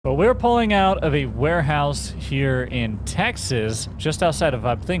Well, we're pulling out of a warehouse here in Texas, just outside of,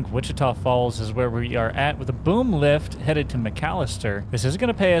 I think, Wichita Falls is where we are at, with a boom lift headed to McAllister. This is going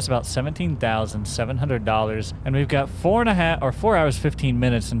to pay us about $17,700, and we've got 4 hours, 15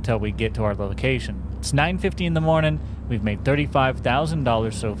 minutes until we get to our location. It's 9:50 in the morning. We've made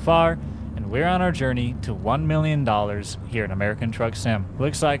 $35,000 so far, and we're on our journey to $1 million here in American Truck Sim.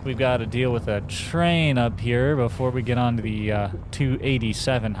 Looks like we've got to deal with a train up here before we get onto the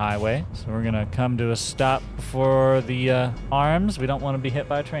 287 highway. So we're going to come to a stop before the arms. We don't want to be hit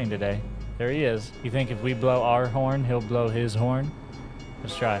by a train today. There he is. You think if we blow our horn, he'll blow his horn?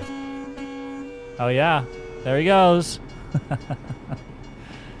 Let's try. Oh yeah, there he goes.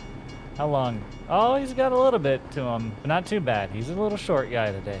 How long? Oh, he's got a little bit to him. Not too bad. He's a little short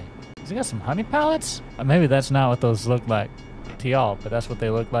guy today. Has he got some honey pellets? Maybe that's not what those look like to y'all, but that's what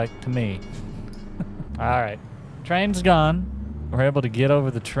they look like to me. Alright. Train's gone. We're able to get over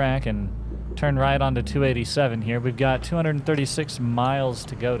the track and turn right onto 287 here. We've got 236 miles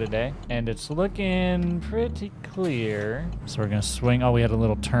to go today, and it's looking pretty clear. So we're going to swing. Oh, we had a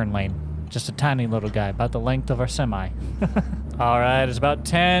little turn lane. Just a tiny little guy, about the length of our semi. Alright, it's about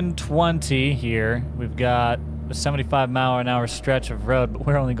 10:20 here. We've got a 75-mile-an-hour stretch of road, but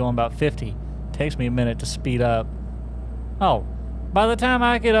we're only going about 50. Takes me a minute to speed up. Oh, by the time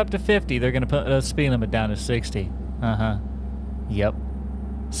I get up to 50, they're going to put the speed limit down to 60. Uh-huh. Yep.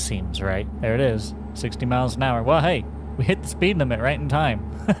 Seems right. There it is. 60 miles an hour. Well, hey, we hit the speed limit right in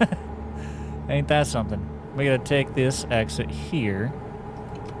time. Ain't that something? We got to take this exit here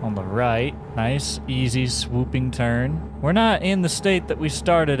on the right. Nice, easy, swooping turn. We're not in the state that we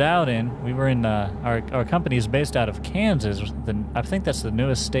started out in. We were in, our company is based out of Kansas. I think that's the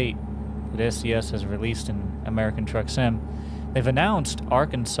newest state that SCS has released in American Truck Sim. They've announced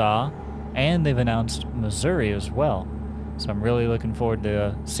Arkansas, and they've announced Missouri as well. So I'm really looking forward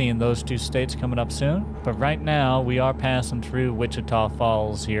to seeing those two states coming up soon. But right now, we are passing through Wichita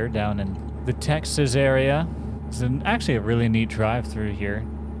Falls here, down in the Texas area. It's actually a really neat drive through here.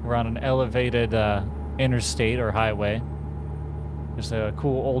 We're on an elevated interstate or highway. There's a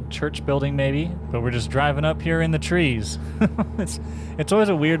cool old church building maybe, but we're just driving up here in the trees. It's always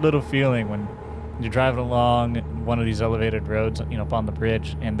a weird little feeling when you're driving along one of these elevated roads, you know, up on the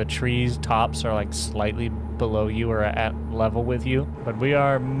bridge, and the trees tops are like slightly below you or at level with you. But we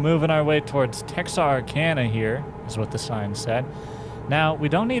are moving our way towards Texarkana here, is what the sign said. Now, we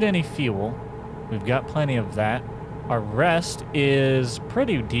don't need any fuel. We've got plenty of that. Our rest is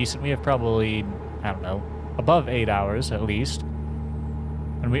pretty decent. We have probably, I don't know, above 8 hours at least.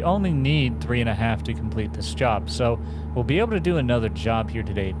 And we only need 3.5 to complete this job. So we'll be able to do another job here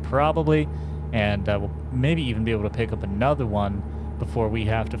today, probably. And we'll maybe even be able to pick up another one before we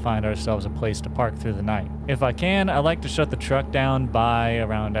have to find ourselves a place to park through the night. If I can, I like to shut the truck down by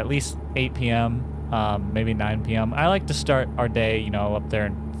around at least 8 p.m., maybe 9 p.m. I like to start our day, you know, up there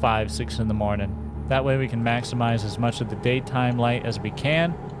at 5, 6 in the morning. That way we can maximize as much of the daytime light as we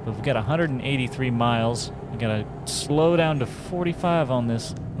can. But we've got 183 miles. We gotta slow down to 45 on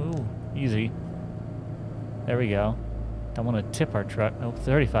this. Ooh, easy. There we go. Don't want to tip our truck. Oh,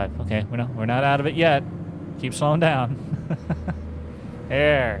 35. Okay, we're not out of it yet. Keep slowing down.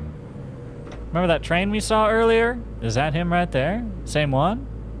 There. Remember that train we saw earlier? Is that him right there? Same one?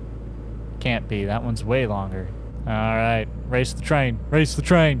 Can't be. That one's way longer. All right. Race the train. Race the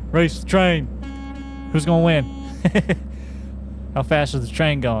train. Race the train. Who's going to win? How fast is the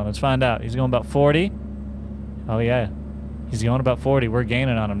train going? Let's find out. He's going about 40. Oh, yeah. He's going about 40. We're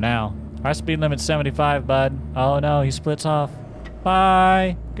gaining on him now. Our speed limit's 75, bud. Oh, no. He splits off.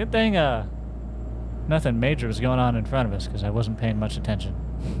 Bye. Good thing nothing major was going on in front of us because I wasn't paying much attention.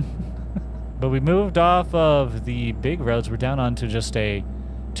 But we moved off of the big roads. We're down onto just a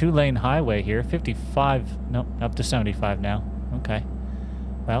 2-lane highway here. 55. Nope. Up to 75 now. Okay.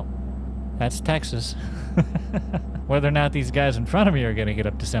 Well, that's Texas. Whether or not these guys in front of me are going to get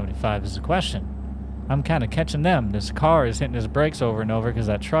up to 75 is the question. I'm kind of catching them. This car is hitting his brakes over and over because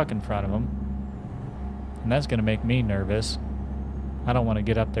that truck in front of him. And that's going to make me nervous. I don't want to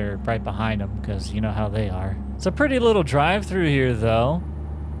get up there right behind them because you know how they are. It's a pretty little drive through here, though.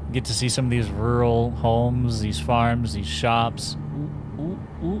 You get to see some of these rural homes, these farms, these shops. Ooh, ooh,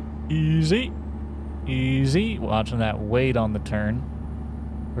 ooh. Easy. Easy. Watching that weight on the turn.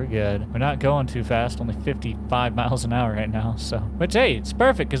 We're good. We're not going too fast, only 55 miles an hour right now, so. Which, hey, it's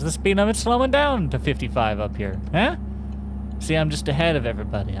perfect, because the speed limit's slowing down to 55 up here. Huh? See, I'm just ahead of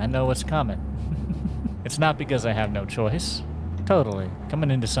everybody. I know what's coming. It's not because I have no choice. Totally. Coming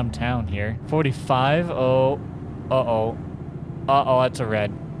into some town here. 45. Oh. Uh-oh. Uh-oh, that's a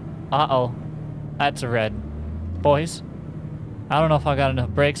red. Uh-oh. That's a red. Boys, I don't know if I got enough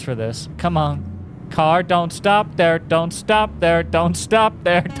brakes for this. Come on. Car, don't stop there. Don't stop there. Don't stop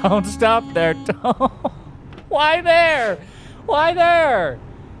there. Don't stop there. Don't. Why there? Why there?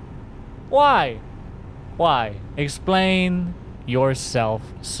 Why? Why? Explain yourself,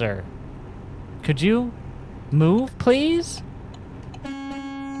 sir. Could you move, please?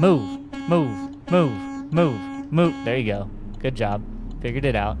 Move, move, move, move, move. There you go. Good job. Figured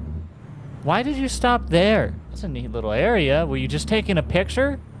it out. Why did you stop there? That's a neat little area. Were you just taking a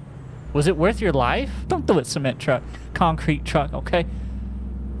picture? Was it worth your life? Don't do it, cement truck. Concrete truck, okay?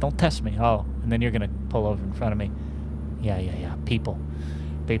 Don't test me. Oh, and then you're gonna pull over in front of me. Yeah. People.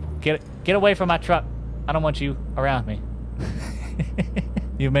 Get away from my truck. I don't want you around me.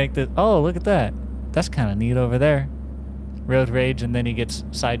 You make this. Oh, look at that. That's kind of neat over there. Road rage, and then he gets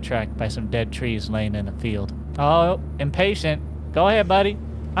sidetracked by some dead trees laying in a field. Oh, impatient. Go ahead, buddy.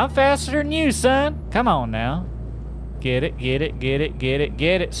 I'm faster than you, son. Come on now. Get it,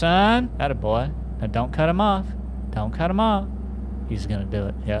 son. Attaboy. Now don't cut him off. Don't cut him off. He's gonna do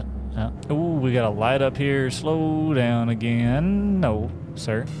it. Yeah. Ooh, we got a light up here. Slow down again. No,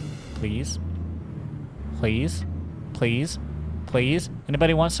 sir. Please. Please. Please. Please.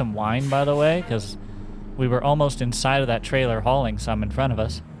 Anybody want some wine, by the way? Because we were almost inside of that trailer hauling some in front of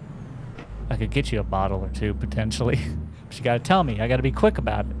us. I could get you a bottle or two, potentially. But you gotta tell me. I gotta be quick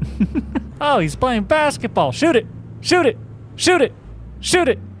about it. Oh, he's playing basketball. Shoot it. Shoot it. Shoot it. Shoot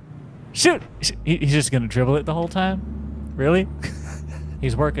it. Shoot. He's just gonna dribble it the whole time? Really?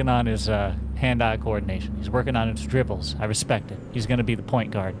 He's working on his hand-eye coordination. He's working on his dribbles. I respect it. He's gonna be the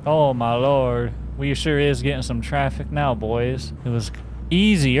point guard. Oh, my lord. We sure is getting some traffic now, boys. It was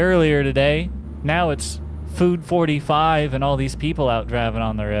easy earlier today. Now it's Food 45 and all these people out driving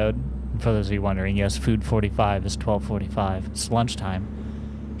on the road. And for those of you wondering, yes, Food 45 is 12:45. It's lunchtime.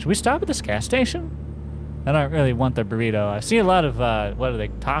 Should we stop at this gas station? I don't really want the burrito. I see a lot of, what are they,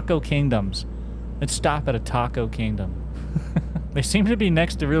 Taco Kingdoms. Let's stop at a Taco Kingdom. They seem to be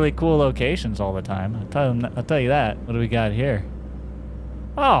next to really cool locations all the time. I'll tell you that. What do we got here?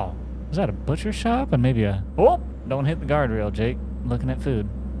 Oh, is that a butcher shop? And maybe a... Oh, don't hit the guardrail, Jake. I'm looking at food.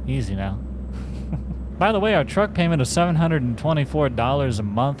 Easy now. By the way, our truck payment of $724 a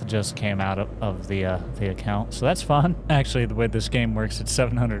month just came out of the account, so that's fun. Actually, the way this game works, it's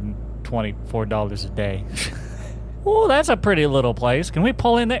 $724 a day. Oh, that's a pretty little place. Can we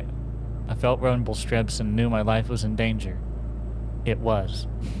pull in there? I felt rumble strips and knew my life was in danger. It was.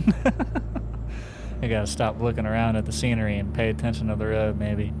 I gotta stop looking around at the scenery and pay attention to the road,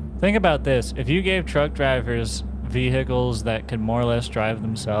 maybe. Think about this. If you gave truck drivers vehicles that could more or less drive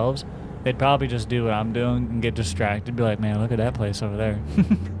themselves, they'd probably just do what I'm doing and get distracted. Be like, man, look at that place over there.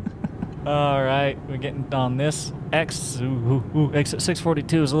 All right, we're getting on this. Exit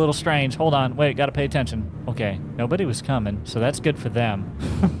 642 is a little strange. Hold on, wait, gotta pay attention. Okay, nobody was coming, so that's good for them.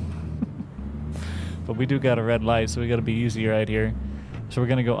 But we do got a red light, so we gotta be easy right here. So we're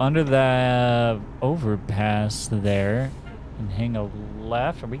gonna go under the overpass there and hang a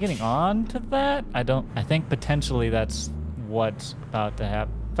left. Are we getting on to that? I think potentially that's what's about to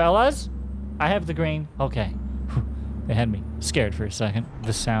happen. Fellas, I have the green. Okay. They had me scared for a second.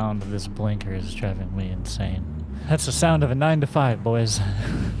 The sound of this blinker is driving me insane. That's the sound of a 9 to 5, boys.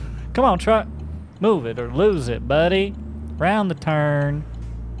 Come on, truck. Move it or lose it, buddy. Round the turn.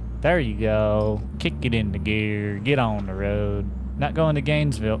 There you go. Kick it into gear. Get on the road. Not going to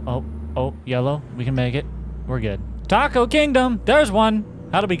Gainesville. Oh, yellow. We can make it. We're good. Taco Kingdom. There's one.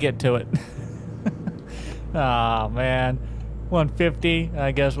 How do we get to it? Aw, man. 150.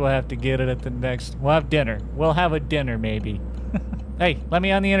 I guess we'll have to get it at the next. We'll have dinner. We'll have a dinner, maybe. Hey, let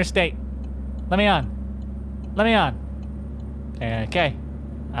me on the interstate. Let me on. Let me on. Okay.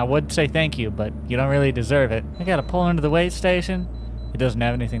 I would say thank you, but you don't really deserve it. I gotta pull into the weigh station. It doesn't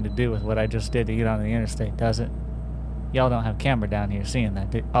have anything to do with what I just did to get on the interstate, does it? Y'all don't have camera down here seeing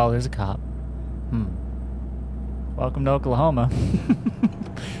that. Oh, there's a cop. Welcome to Oklahoma.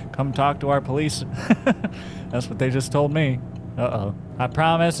 Come talk to our police. That's what they just told me. Uh-oh. I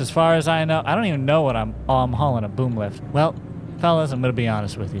promise, as far as I know, I don't even know what I'm hauling a boom lift. Well, fellas, I'm gonna be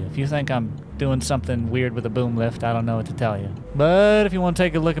honest with you. If you think I'm doing something weird with a boom lift, I don't know what to tell you. But if you want to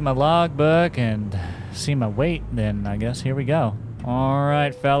take a look at my logbook and see my weight, then I guess here we go. All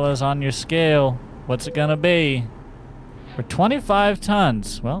right, fellas, on your scale, what's it gonna be? We're 25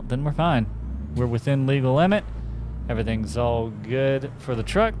 tons. Well, then we're fine. We're within legal limit. Everything's all good for the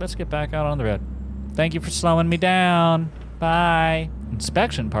truck. Let's get back out on the road. Thank you for slowing me down. Bye.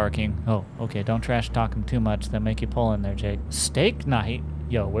 Inspection parking. Oh, okay. Don't trash talk him too much. They'll make you pull in there, Jake. Steak night.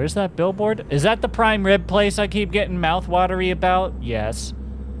 Yo, where's that billboard? Is that the prime rib place I keep getting mouth-watery about? Yes.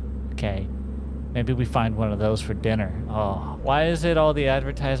 Okay. Maybe we find one of those for dinner. Oh, why is it all the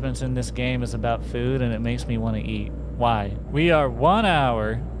advertisements in this game is about food and it makes me want to eat? Why? We are 1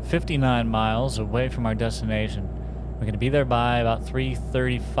 hour, 59 miles away from our destination. We're going to be there by about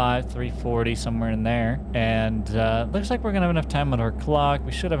 3:35, 3:40, somewhere in there. And looks like we're going to have enough time on our clock.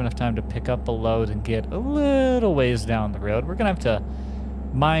 We should have enough time to pick up a load and get a little ways down the road. We're going to have to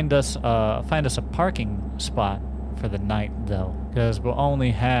find us a parking spot for the night, though, because we'll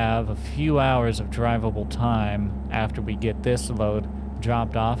only have a few hours of drivable time after we get this load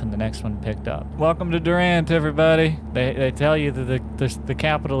dropped off and the next one picked up. Welcome to Durant, everybody. They tell you that the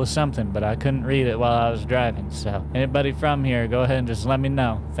capital is something, but I couldn't read it while I was driving, so anybody from here, go ahead and just let me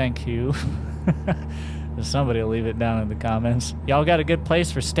know. Thank you. Somebody will leave it down in the comments. Y'all got a good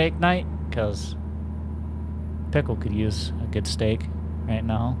place for steak night? Because Pickle could use a good steak right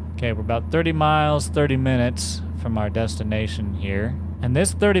now. Okay, we're about 30 miles, 30 minutes from our destination here. And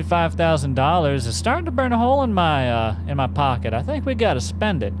this $35,000 is starting to burn a hole in my pocket. I think we gotta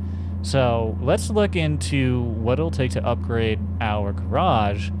spend it. So let's look into what it'll take to upgrade our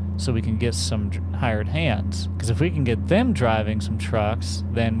garage so we can get some hired hands. Because if we can get them driving some trucks,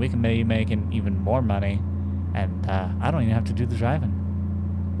 then we can maybe make even more money. And I don't even have to do the driving.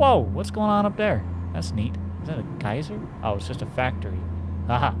 Whoa, what's going on up there? That's neat. Is that a geyser? Oh, it's just a factory.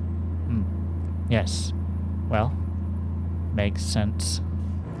 Aha. Yes. Well, makes sense.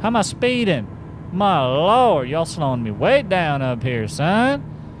 How am I speeding? My lord, y'all slowing me way down up here, son.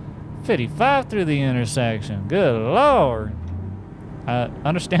 55 through the intersection. Good lord.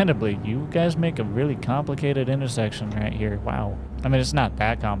 Understandably, you guys make a really complicated intersection right here. Wow. I mean, it's not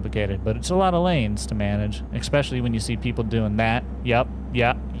that complicated, but it's a lot of lanes to manage, especially when you see people doing that. Yep,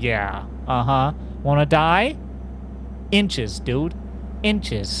 yeah. Uh-huh. Wanna die? Inches, dude.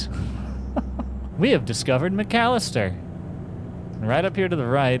 Inches. We have discovered McAllister. And right up here to the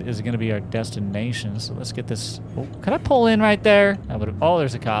right is going to be our destination. So let's get this. Oh, can I pull in right there? Oh,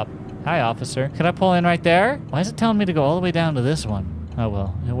 there's a cop. Hi, officer. Can I pull in right there? Why is it telling me to go all the way down to this one? Oh,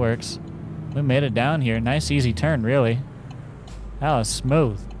 well, it works. We made it down here. Nice, easy turn, really. That was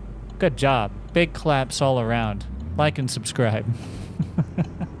smooth. Good job. Big claps all around. Like and subscribe.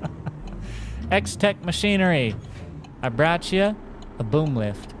 X-Tech Machinery. I brought you a boom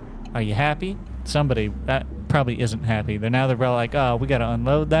lift. Are you happy? Somebody that probably isn't happy. They're like, oh, we gotta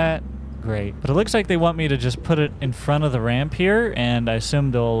unload that. Great. But it looks like they want me to just put it in front of the ramp here, and I assume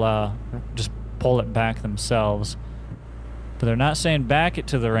they'll just pull it back themselves. But they're not saying back it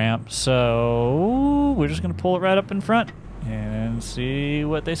to the ramp, so we're just gonna pull it right up in front and see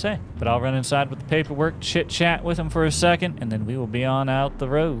what they say. But I'll run inside with the paperwork, chit-chat with them for a second, and then we will be on out the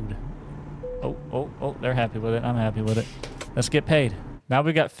road. Oh, they're happy with it. I'm happy with it. Let's get paid. Now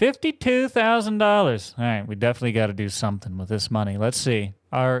we got $52,000. All right, we definitely got to do something with this money. Let's see.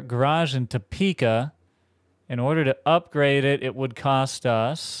 Our garage in Topeka, in order to upgrade it, it would cost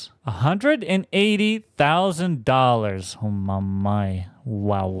us $180,000. Oh, my.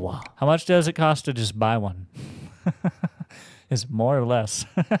 Wow. How much does it cost to just buy one? Is more or less.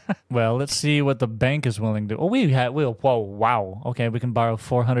 Well, let's see what the bank is willing to. Oh, whoa, wow. Okay, we can borrow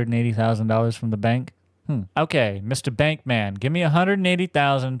 $480,000 from the bank. Okay, Mr. Bankman, give me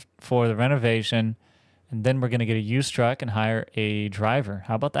 $180,000 for the renovation, and then we're gonna get a used truck and hire a driver.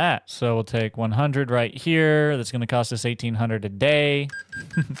 How about that? So we'll take 100 right here. That's gonna cost us $1,800 a day.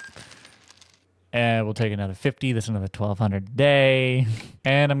 And we'll take another 50. That's another 1,200 a day.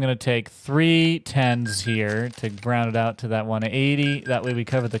 And I'm going to take 3 10s here to round it out to that 180. That way we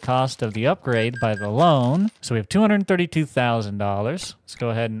cover the cost of the upgrade by the loan. So we have $232,000. Let's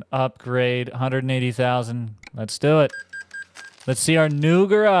go ahead and upgrade $180,000. Let's do it. Let's see our new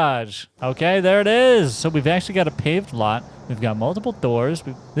garage. Okay, there it is. So we've actually got a paved lot. We've got multiple doors.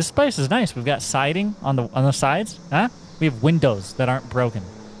 This place is nice. We've got siding on the sides. Huh? We have windows that aren't broken.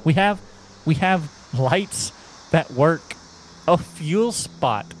 We have lights that work. A fuel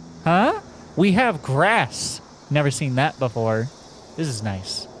spot. Huh? We have grass. Never seen that before. This is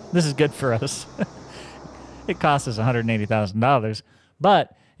nice. This is good for us. It costs us $180,000,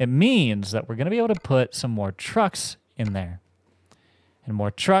 but it means that we're going to be able to put some more trucks in there. And more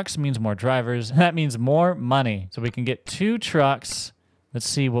trucks means more drivers. That means more money. So we can get 2 trucks. Let's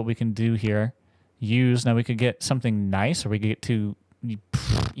see what we can do here. Now we could get something nice, or we could get 2,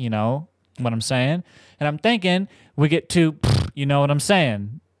 you know what I'm saying? And I'm thinking we get 2, you know what I'm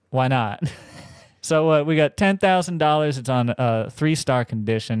saying? Why not? So we got $10,000. It's on a 3-star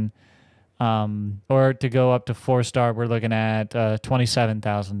condition. Or to go up to 4-star, we're looking at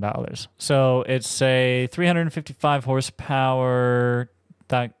 $27,000. So it's a 355 horsepower,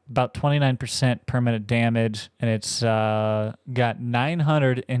 about 29% permanent damage, and it's got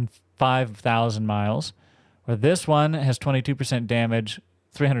 950 5,000 miles. Where this one has 22% damage,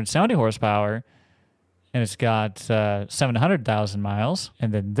 370 horsepower, and it's got 700,000 miles.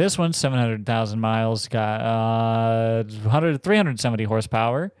 And then this one, 700,000 miles, got 370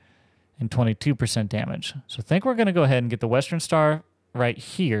 horsepower and 22% damage. So I think we're going to go ahead and get the Western Star right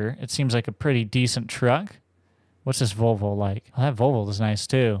here. It seems like a pretty decent truck. What's this Volvo like? Oh, that Volvo is nice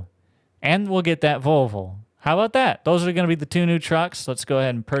too. And we'll get that Volvo. How about that? Those are going to be the 2 new trucks. Let's go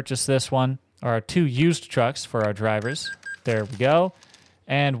ahead and purchase this one. Or our 2 used trucks for our drivers. There we go.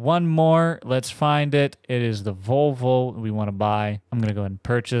 And one more. Let's find it. It is the Volvo we want to buy. I'm going to go ahead and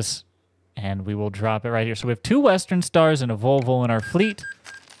purchase. And we will drop it right here. So we have 2 Western Stars and a Volvo in our fleet.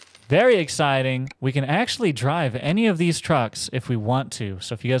 Very exciting. We can actually drive any of these trucks if we want to.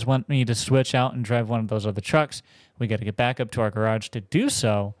 So if you guys want me to switch out and drive one of those other trucks, we got to get back up to our garage to do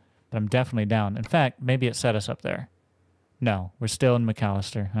so. But I'm definitely down. In fact, maybe it set us up there. No, we're still in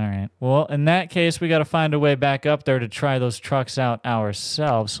McAllister. All right. Well, in that case, we got to find a way back up there to try those trucks out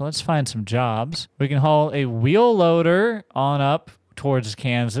ourselves. So let's find some jobs. We can haul a wheel loader on up towards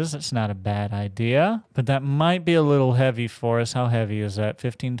Kansas. That's not a bad idea, but that might be a little heavy for us. How heavy is that?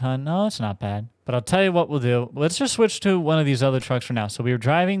 15 ton? No, it's not bad. But I'll tell you what we'll do. Let's just switch to one of these other trucks for now. So we were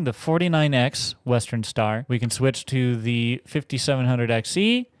driving the 49X Western Star. We can switch to the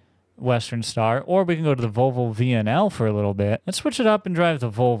 5700XE Western Star, or we can go to the Volvo VNL for a little bit. Let's switch it up and drive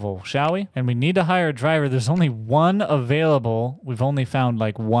the Volvo, shall we? And we need to hire a driver. There's only one available. We've only found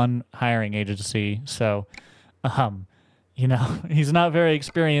like one hiring agency. So, you know, he's not very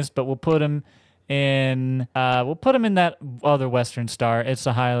experienced, but we'll put him in that other Western Star. It's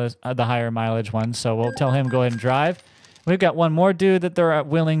the higher mileage one. So we'll tell him go ahead and drive. We've got one more dude that they're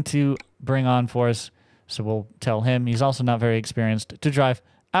willing to bring on for us. So we'll tell him he's also not very experienced to drive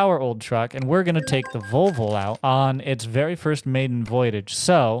our old truck, and we're going to take the Volvo out on its very first maiden voyage.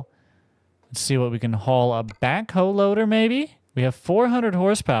 So let's see what we can haul. A backhoe loader, maybe? We have 400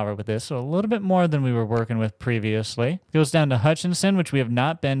 horsepower with this, so a little bit more than we were working with previously. Goes down to Hutchinson, which we have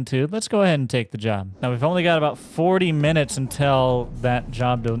not been to. Let's go ahead and take the job. Now, we've only got about 40 minutes until that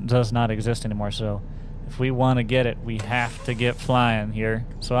job does not exist anymore, so if we want to get it, we have to get flying here.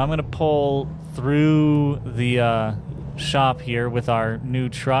 So I'm going to pull through the shop here with our new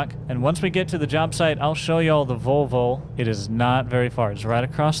truck, and once we get to the job site, I'll show you all the Volvo. It is not very far. It's right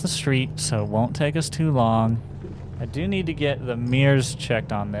across the street, so it won't take us too long. I do need to get the mirrors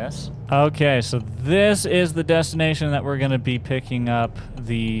checked on this. Okay, so this is the destination that we're going to be picking up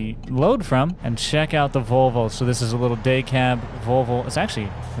the load from, and check out the Volvo. So this is a little day cab Volvo. It's actually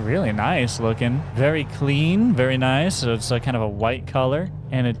really nice looking. Very clean, very nice. So it's like kind of a white color,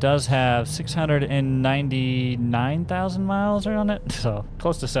 and it does have 699,000 miles on it, so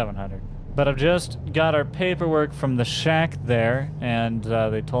close to 700. But I've just got our paperwork from the shack there, and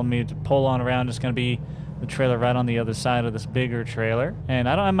they told me to pull on around. It's going to be the trailer right on the other side of this bigger trailer. And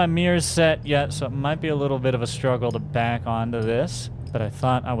I don't have my mirrors set yet, so it might be a little bit of a struggle to back onto this. But I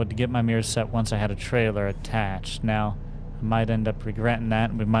thought I would get my mirrors set once I had a trailer attached. Now, I might end up regretting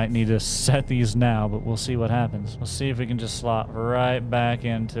that. We might need to set these now, but we'll see what happens. We'll see if we can just slot right back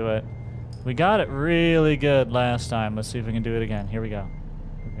into it. We got it really good last time. Let's see if we can do it again. Here we go.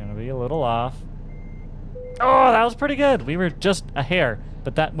 We're gonna be a little off. Oh, that was pretty good. We were just a hair,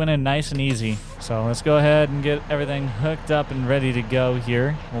 but that went in nice and easy. So let's go ahead and get everything hooked up and ready to go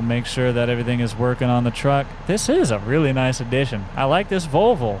here. We'll make sure that everything is working on the truck. This is a really nice addition. I like this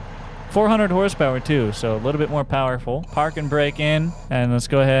Volvo. 400 horsepower too, so a little bit more powerful. Park and brake in, and let's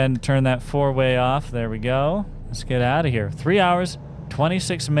go ahead and turn that four-way off. There we go. Let's get out of here. 3 hours,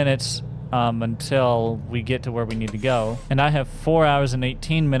 26 minutes until we get to where we need to go. And I have 4 hours and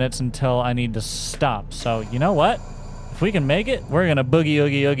 18 minutes until I need to stop. So you know what? If we can make it, we're gonna boogie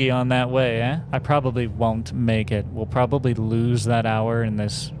oogie oogie on that way, eh? I probably won't make it. We'll probably lose that hour in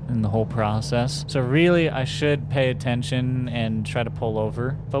the whole process. So really, I should pay attention and try to pull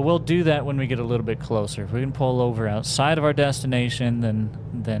over. But we'll do that when we get a little bit closer. If we can pull over outside of our destination,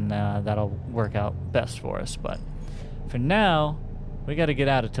 then that'll work out best for us. But for now, we got to get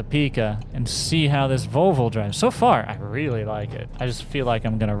out of Topeka and see how this Volvo drives. So far, I really like it. I just feel like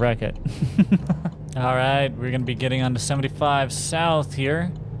I'm gonna wreck it. All right, we're gonna be getting onto 75 South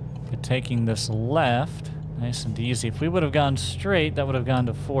here. We're taking this left, nice and easy. If we would have gone straight, that would have gone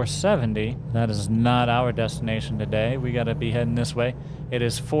to 470. That is not our destination today. We gotta be heading this way. It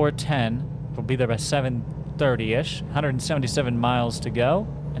is 410. We'll be there by 7:30-ish. 177 miles to go.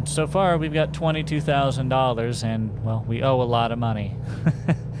 And so far, we've got $22,000, and, well, we owe a lot of money.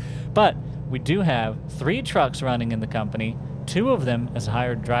 But we do have 3 trucks running in the company, 2 of them as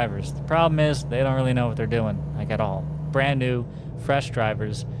hired drivers. The problem is they don't really know what they're doing, like at all. Brand new, fresh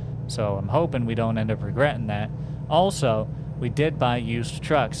drivers. So I'm hoping we don't end up regretting that. Also, we did buy used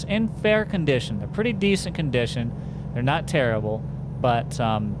trucks in fair condition. They're pretty decent condition. They're not terrible, but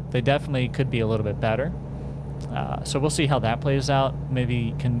they definitely could be a little bit better. So we'll see how that plays out.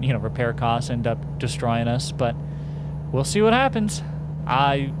 Maybe can, repair costs end up destroying us, but we'll see what happens.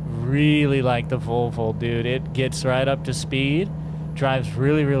 I really like the Volvo, dude. It gets right up to speed, drives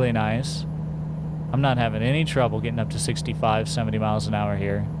really, really nice. I'm not having any trouble getting up to 65, 70 miles an hour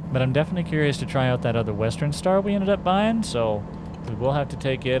here. But I'm definitely curious to try out that other Western Star we ended up buying, so we will have to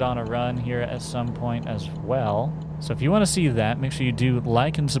take it on a run here at some point as well. So if you want to see that, make sure you do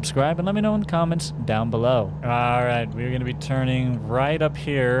like and subscribe, and let me know in the comments down below. Alright, we're going to be turning right up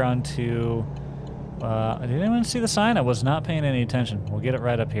here onto... did anyone see the sign? I was not paying any attention. We'll get it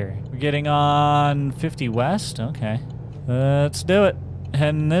right up here. We're getting on 50 West? Okay. Let's do it.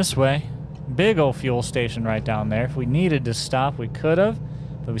 Heading this way. Big old fuel station right down there. If we needed to stop, we could have.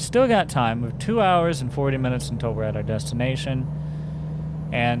 But we still got time. We have 2 hours and 40 minutes until we're at our destination.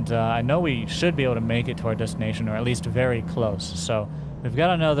 And I know we should be able to make it to our destination, or at least very close. So we've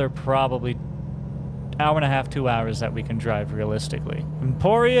got another probably hour and a half, 2 hours that we can drive realistically.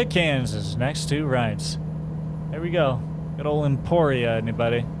 Emporia, Kansas. Next 2 rights. There we go. Good old Emporia,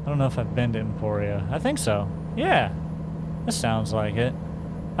 anybody? I don't know if I've been to Emporia. I think so. Yeah. This sounds like it.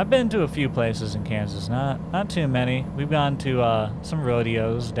 I've been to a few places in Kansas, not too many. We've gone to some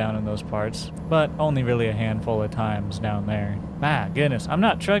rodeos down in those parts, but only really a handful of times down there. My goodness, I'm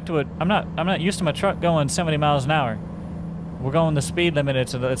not used to my truck going 70 miles an hour. We're going the speed limit.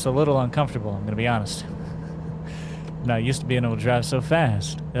 It's a little uncomfortable, I'm gonna be honest. I'm not used to being able to drive so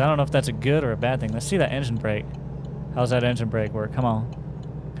fast. And I don't know if that's a good or a bad thing. Let's see that engine brake. How's that engine brake work? Come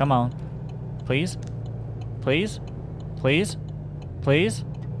on. Come on. Please? Please? Please? Please?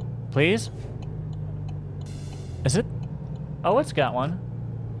 Please? Is it? Oh, it's got one.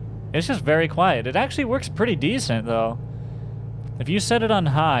 It's just very quiet. It actually works pretty decent, though. If you set it on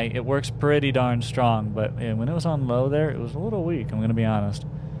high, it works pretty darn strong, but when it was on low there, it was a little weak, I'm gonna be honest.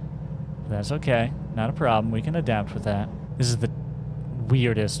 That's okay. Not a problem. We can adapt with that. This is the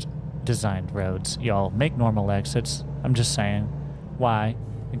weirdest designed roads. Y'all, make normal exits. I'm just saying. Why?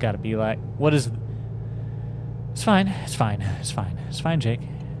 It gotta be like... What is... It's fine. It's fine. It's fine. It's fine, Jake.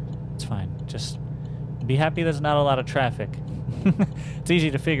 It's fine. Just be happy there's not a lot of traffic. It's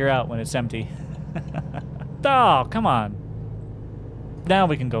easy to figure out when it's empty. Oh, come on. Now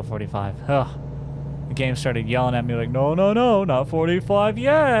we can go 45. Ugh. The game started yelling at me like, no, no, no, not 45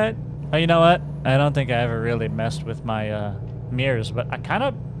 yet. Oh, you know what? I don't think I ever really messed with my mirrors, but I kind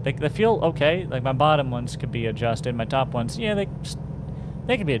of, they feel okay. Like my bottom ones could be adjusted. My top ones, yeah,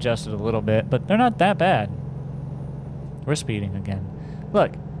 they can be adjusted a little bit, but they're not that bad. We're speeding again.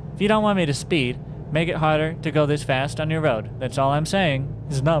 Look, if you don't want me to speed, make it harder to go this fast on your road. That's all I'm saying.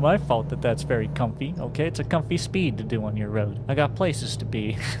 It's not my fault that that's very comfy, okay? It's a comfy speed to do on your road. I got places to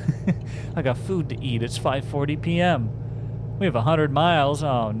be. I got food to eat. It's 5:40 p.m. We have 100 miles.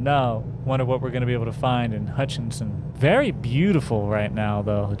 Oh, no. Wonder what we're going to be able to find in Hutchinson. Very beautiful right now,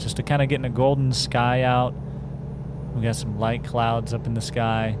 though. Just to kind of getting a golden sky out. We got some light clouds up in the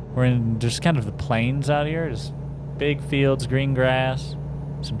sky. We're in just kind of the plains out here. Just big fields, green grass.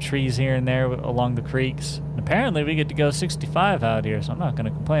 Some trees here and there along the creeks. And apparently we get to go 65 out here, so I'm not going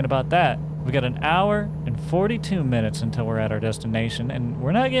to complain about that. We got an hour and 42 minutes until we're at our destination, and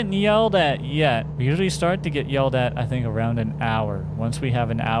we're not getting yelled at yet. We usually start to get yelled at, I think, around an hour. Once we have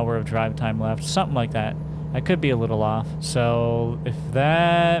an hour of drive time left, something like that. I could be a little off. So if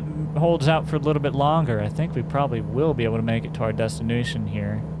that holds out for a little bit longer, I think we probably will be able to make it to our destination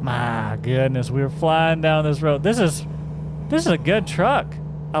here. My goodness, we were flying down this road. This is a good truck.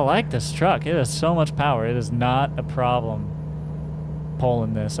 I like this truck. It has so much power. It is not a problem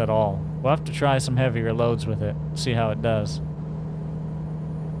pulling this at all. We'll have to try some heavier loads with it. See how it does.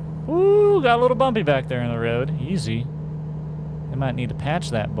 Ooh, got a little bumpy back there in the road. Easy. They might need to patch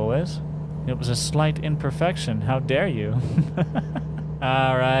that, boys. It was a slight imperfection. How dare you?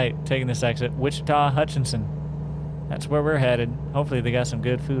 Alright, taking this exit. Wichita, Hutchinson. That's where we're headed. Hopefully they got some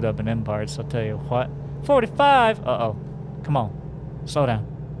good food up in them parts. I'll tell you what. 45! Uh-oh. Come on. Slow down.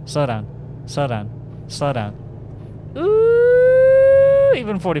 Slow down. Slow down. Slow down. Ooh,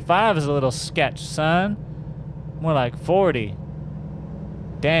 even 45 is a little sketch, son. More like 40.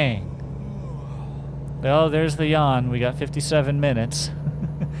 Dang. Well, there's the yawn. We got 57 minutes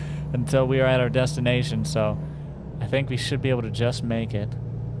until we are at our destination, so I think we should be able to just make it.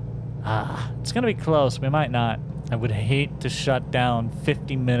 It's gonna be close. We might not. I would hate to shut down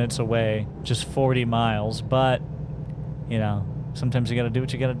 50 minutes away, just 40 miles, but, you know, sometimes you gotta do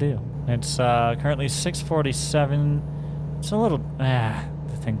what you gotta do. It's currently 6:47. It's a little...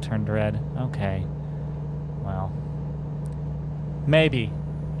 the thing turned red. Okay. Well. Maybe.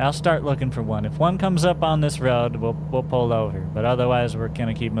 I'll start looking for one. If one comes up on this road, we'll pull over. But otherwise, we're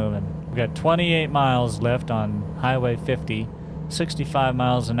gonna keep moving. We've got 28 miles left on Highway 50. 65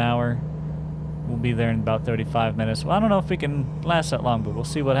 miles an hour. We'll be there in about 35 minutes. Well, I don't know if we can last that long, but we'll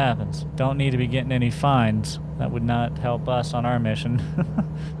see what happens. Don't need to be getting any fines. That would not help us on our mission.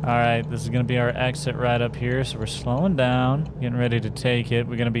 Alright, this is going to be our exit right up here, so we're slowing down, getting ready to take it.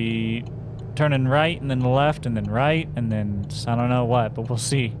 We're going to be turning right and then left and then right and then I don't know what, but we'll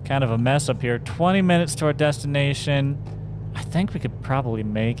see. Kind of a mess up here. 20 minutes to our destination. I think we could probably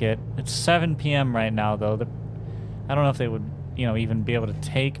make it. It's 7 p.m. right now, though. I don't know if they would, you know, even be able to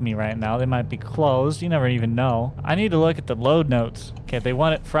take me right now. They might be closed. You never even know. I need to look at the load notes. Okay, they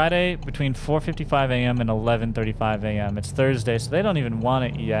want it Friday between 4:55 a.m. and 11:35 a.m. It's Thursday, so they don't even want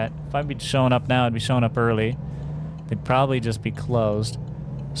it yet. If I'd be showing up now, I'd be showing up early. They'd probably just be closed.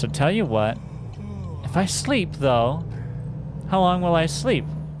 So tell you what, if I sleep, though, how long will I sleep?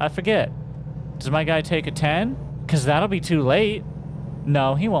 I forget. Does my guy take a 10? Because that'll be too late.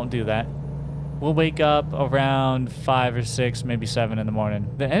 No, he won't do that. We'll wake up around 5 or 6, maybe 7 in the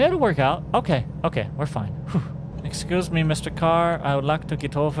morning. And it'll work out. Okay, we're fine. Whew. Excuse me, Mr. Car. I would like to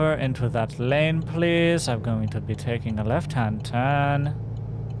get over into that lane, please. I'm going to be taking a left-hand turn.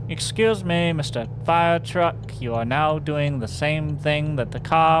 Excuse me, Mr. Fire Truck. You are now doing the same thing that the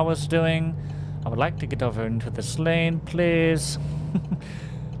car was doing. I would like to get over into this lane, please.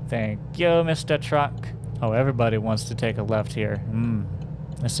 Thank you, Mr. Truck. Oh, everybody wants to take a left here.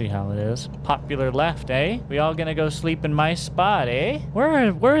 Let's see how it is. Popular left, eh? We all gonna go sleep in my spot, eh?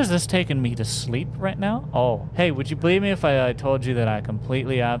 Where is this taking me to sleep right now? Oh, hey, would you believe me if I told you that I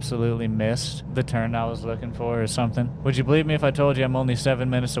completely, absolutely missed the turn I was looking for or something? Would you believe me if I told you I'm only 7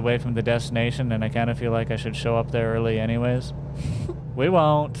 minutes away from the destination and I kind of feel like I should show up there early anyways? We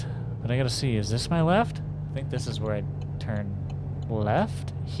won't. But I gotta see, is this my left? I think this is where I turn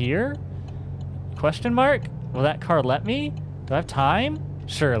left? Here? Question mark? Will that car let me? Do I have time?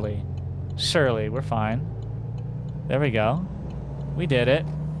 Surely. Surely, we're fine. There we go. We did it.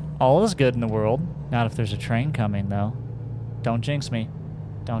 All is good in the world. Not if there's a train coming, though. Don't jinx me.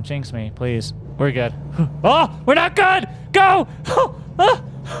 Don't jinx me, please. We're good. Oh, we're not good! Go!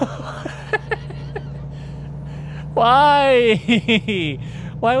 Why?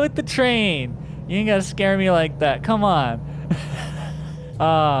 Why with the train? You ain't gotta scare me like that. Come on.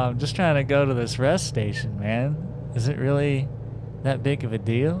 I'm just trying to go to this rest station, man. Is it really that big of a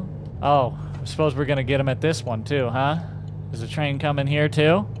deal? Oh, I suppose we're gonna get him at this one too, huh? Is the train coming here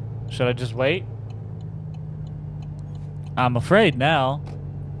too? Should I just wait? I'm afraid now.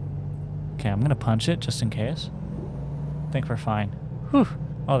 Okay, I'm gonna punch it just in case. I think we're fine. Whew.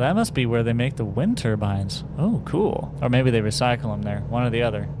 Oh, that must be where they make the wind turbines. Oh, cool. Or maybe they recycle them there. One or the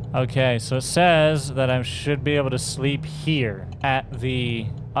other. Okay, so it says that I should be able to sleep here at the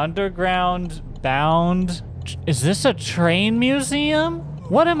underground bound. Is this a train museum?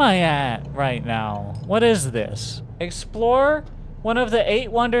 What am I at right now? What is this? Explore one of the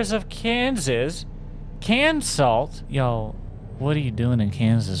 8 wonders of Kansas. Can salt. Yo, what are you doing in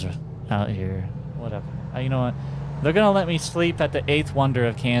Kansas out here? Whatever. You know what? They're gonna let me sleep at the 8th wonder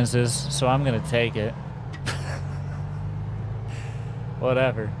of Kansas, so I'm gonna take it.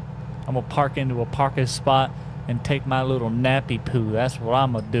 Whatever. I'm gonna park into a parking spot and take my little nappy poo. That's what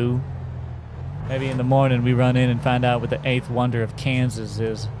I'm gonna do. Maybe in the morning we run in and find out what the 8th wonder of Kansas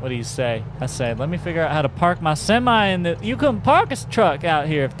is. What do you say? I say, let me figure out how to park my semi in the... You couldn't park a truck out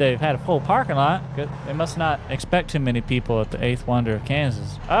here if they've had a full parking lot. Good. They must not expect too many people at the 8th wonder of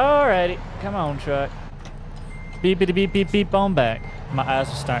Kansas. Alrighty. Come on, truck. Beepity beep beep beep on back. My eyes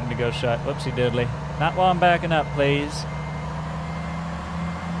are starting to go shut. Whoopsie diddly. Not while I'm backing up, please.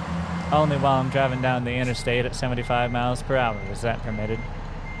 Only while I'm driving down the interstate at 75 miles per hour. Is that permitted?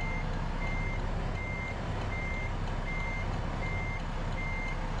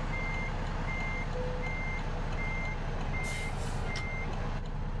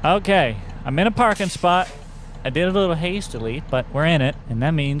 Okay, I'm in a parking spot. I did a little hastily, but we're in it, and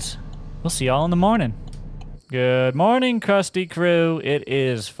that means we'll see y'all in the morning. Good morning, Krusty Crew. It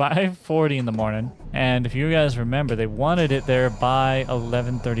is 5:40 in the morning, and if you guys remember, they wanted it there by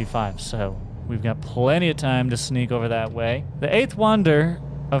 11:35, so we've got plenty of time to sneak over that way. The 8th wonder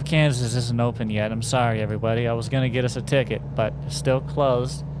of Kansas isn't open yet. I'm sorry, everybody. I was gonna get us a ticket, but it's still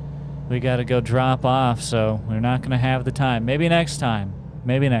closed. We gotta go drop off, so we're not gonna have the time. Maybe next time.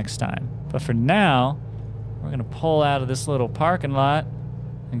 Maybe next time. But for now, we're gonna pull out of this little parking lot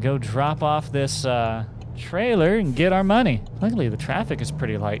and go drop off this trailer and get our money. Luckily, the traffic is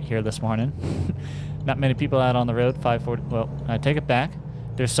pretty light here this morning. Not many people out on the road. 5:40. Well, I take it back.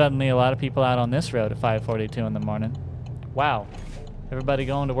 there's suddenly a lot of people out on this road at 5:42 in the morning. Wow. Everybody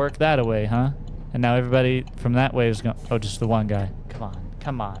going to work that way, huh? And now everybody from that way is going... Oh, just the one guy. Come on.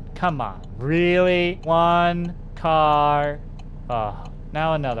 Come on. Come on. Really? One car. Oh,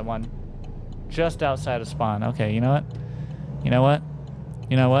 now another one. Just outside of spawn. Okay, you know what? You know what?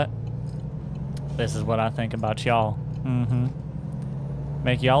 You know what? This is what I think about y'all. Mm-hmm.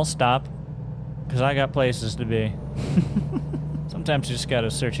 Make y'all stop. Because I got places to be. Sometimes you just gotta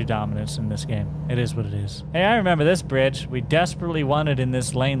assert your dominance in this game. It is what it is. Hey, I remember this bridge. We desperately wanted in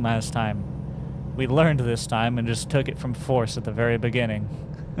this lane last time. We learned this time and just took it from force at the very beginning.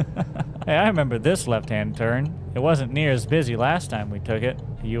 Hey, I remember this left-hand turn. It wasn't near as busy last time we took it.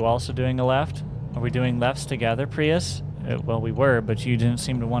 Are you also doing a left? Are we doing lefts together, Prius? Well, we were, but you didn't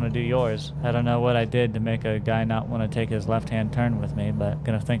seem to want to do yours. I don't know what I did to make a guy not want to take his left-hand turn with me, but I'm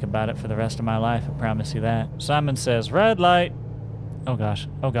gonna think about it for the rest of my life, I promise you that. Simon says, red light. Oh gosh,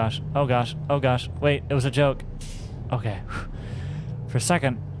 oh gosh, oh gosh, oh gosh. Wait, it was a joke. Okay. For a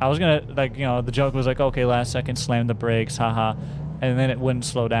second, I was gonna, like, you know, the joke was like, okay, last second, slam the brakes, haha. And then it wouldn't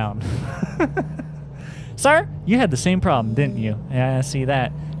slow down. Sir, you had the same problem, didn't you? Yeah, I see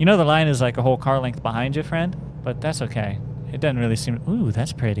that. You know the line is like a whole car length behind you, friend? But that's okay. It doesn't really seem... Ooh,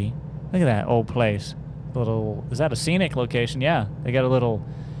 that's pretty. Look at that old place. Little... Is that a scenic location? Yeah. They got a little...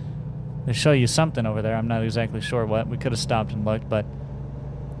 They show you something over there. I'm not exactly sure what. We could have stopped and looked, but...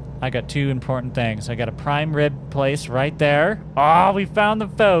 I got two important things. I got a prime rib place right there. Oh, we found the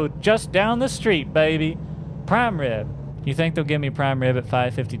food. Just down the street, baby. Prime rib. You think they'll give me prime rib at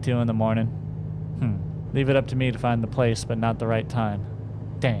 5:52 in the morning? Leave it up to me to find the place, but not the right time.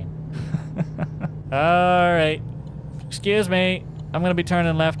 Dang. Alright. Excuse me. I'm gonna be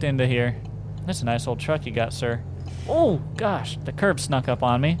turning left into here. That's a nice old truck you got, sir. Oh, gosh. The curb snuck up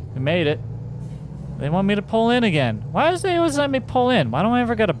on me. We made it. They want me to pull in again. Why does they always let me pull in? Why don't I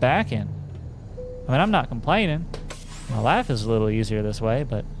ever get a back in? I mean, I'm not complaining. My life is a little easier this way,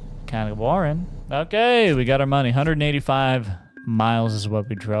 but kind of boring. Okay, we got our money. 185 miles is what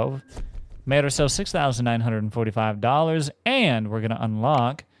we drove. Made ourselves $6,945, and we're going to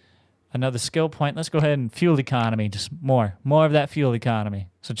unlock another skill point. Let's go ahead and fuel economy. Just more of that fuel economy.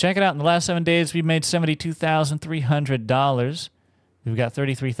 So check it out. In the last 7 days, we've made $72,300. We've got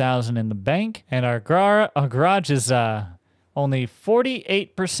 $33,000 in the bank, and our garage is only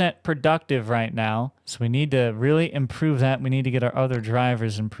 48% productive right now. So we need to really improve that. We need to get our other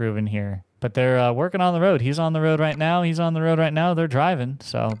drivers improving here. But they're working on the road. He's on the road right now. He's on the road right now. They're driving,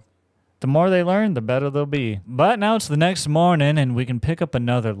 so... The more they learn, the better they'll be. But now it's the next morning, and we can pick up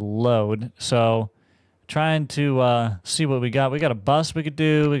another load. So, trying to see what we got. We got a bus we could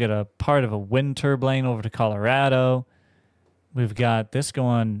do. We got a part of a wind turbine over to Colorado. We've got this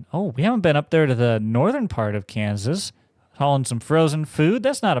going... Oh, we haven't been up there to the northern part of Kansas. Hauling some frozen food.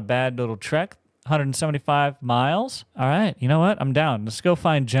 That's not a bad little trek. 175 miles. All right, you know what? I'm down. Let's go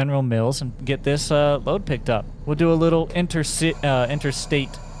find General Mills and get this load picked up. We'll do a little interstate...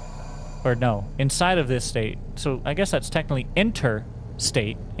 Or no, inside of this state. So I guess that's technically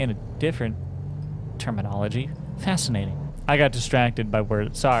interstate in a different terminology. Fascinating. I got distracted by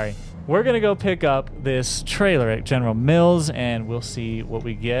words. Sorry. We're going to go pick up this trailer at General Mills, and we'll see what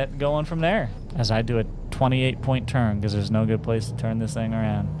we get going from there. As I do a 28-point turn, because there's no good place to turn this thing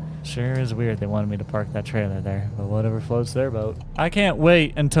around. Sure is weird they wanted me to park that trailer there, but whatever floats their boat. I can't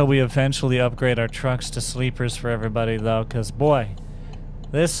wait until we eventually upgrade our trucks to sleepers for everybody, though, because, boy...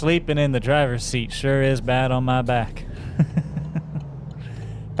 This sleeping in the driver's seat sure is bad on my back.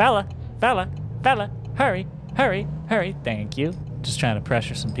 Fella, hurry, hurry, hurry. Thank you. Just trying to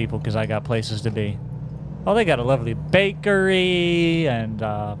pressure some people because I got places to be. Oh, they got a lovely bakery and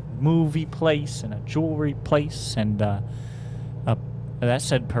a movie place and a jewelry place and that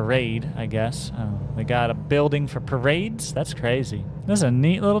said parade, I guess. They got a building for parades. That's crazy. This is a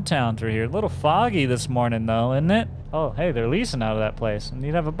neat little town through here. A little foggy this morning, though, isn't it? Oh, hey, they're leasing out of that place. And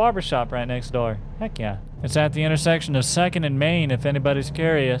you'd have a barber shop right next door. Heck yeah. It's at the intersection of 2nd and Main, if anybody's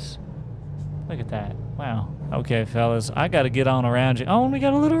curious. Look at that. Wow. Okay, fellas, I got to get on around you. Oh, and we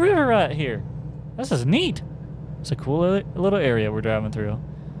got a little river right here. This is neat. It's a cool little area we're driving through.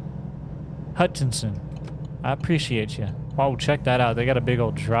 Hutchinson, I appreciate you. Oh, check that out. They got a big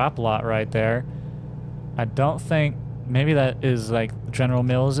old drop lot right there. I don't think... Maybe that is like General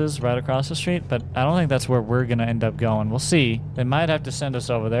Mills is right across the street, but I don't think that's where we're going to end up going. We'll see. They might have to send us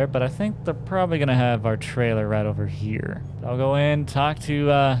over there, but I think they're probably going to have our trailer right over here. I'll go in, talk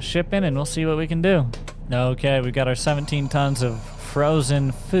to shipping, and we'll see what we can do. Okay, we've got our 17 tons of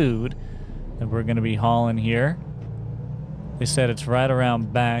frozen food that we're going to be hauling here. They said it's right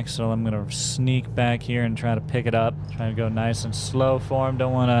around back, so I'm gonna sneak back here and try to pick it up. Try to go nice and slow for them.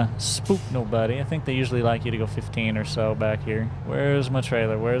 Don't want to spook nobody. I think they usually like you to go 15 or so back here. Where's my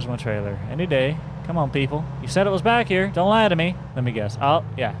trailer? Where's my trailer? Any day. Come on, people. You said it was back here. Don't lie to me. Let me guess. Oh,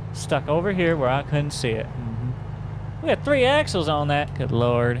 yeah. Stuck over here where I couldn't see it. We got 3 axles on that. Good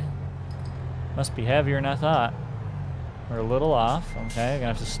Lord. Must be heavier than I thought. We're a little off. Okay, gonna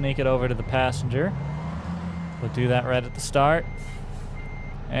have to sneak it over to the passenger. We'll do that right at the start.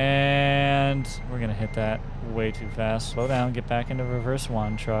 And we're gonna hit that way too fast. Slow down, get back into reverse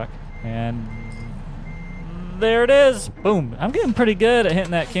 1 truck. And there it is. Boom. I'm getting pretty good at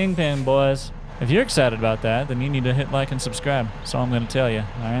hitting that kingpin, boys. If you're excited about that, then you need to hit like and subscribe. That's all I'm gonna tell you,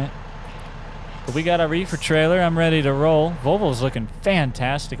 all right? But we got our reefer trailer. I'm ready to roll. Volvo's looking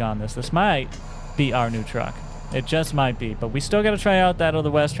fantastic on this. This might be our new truck. It just might be. But we still got to try out that other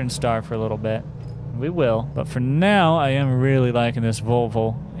Western Star for a little bit. We will. But for now, I am really liking this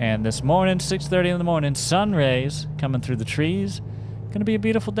Volvo. And this morning, 6:30 in the morning, sun rays coming through the trees. Gonna be a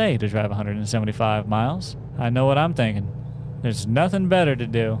beautiful day to drive 175 miles. I know what I'm thinking. There's nothing better to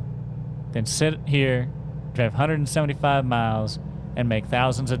do than sit here, drive 175 miles, and make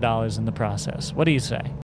thousands of dollars in the process. What do you say?